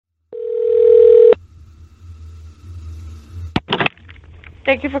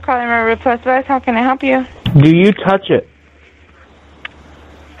Thank you for calling my Request West. How can I help you? Do you touch it?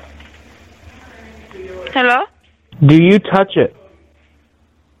 Hello? Do you touch it?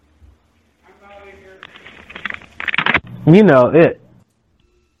 You know it.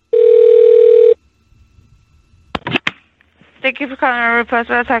 Thank you for calling my Request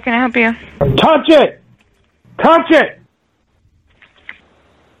West. How can I help you? Touch it! Touch it!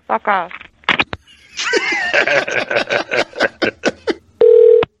 Fuck off.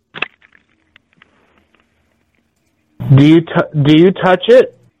 Do you touch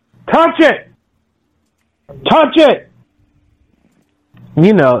it? Touch it! Touch it!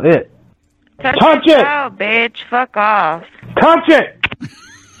 You know it. Touch it! Out, bitch. Fuck off. Touch it!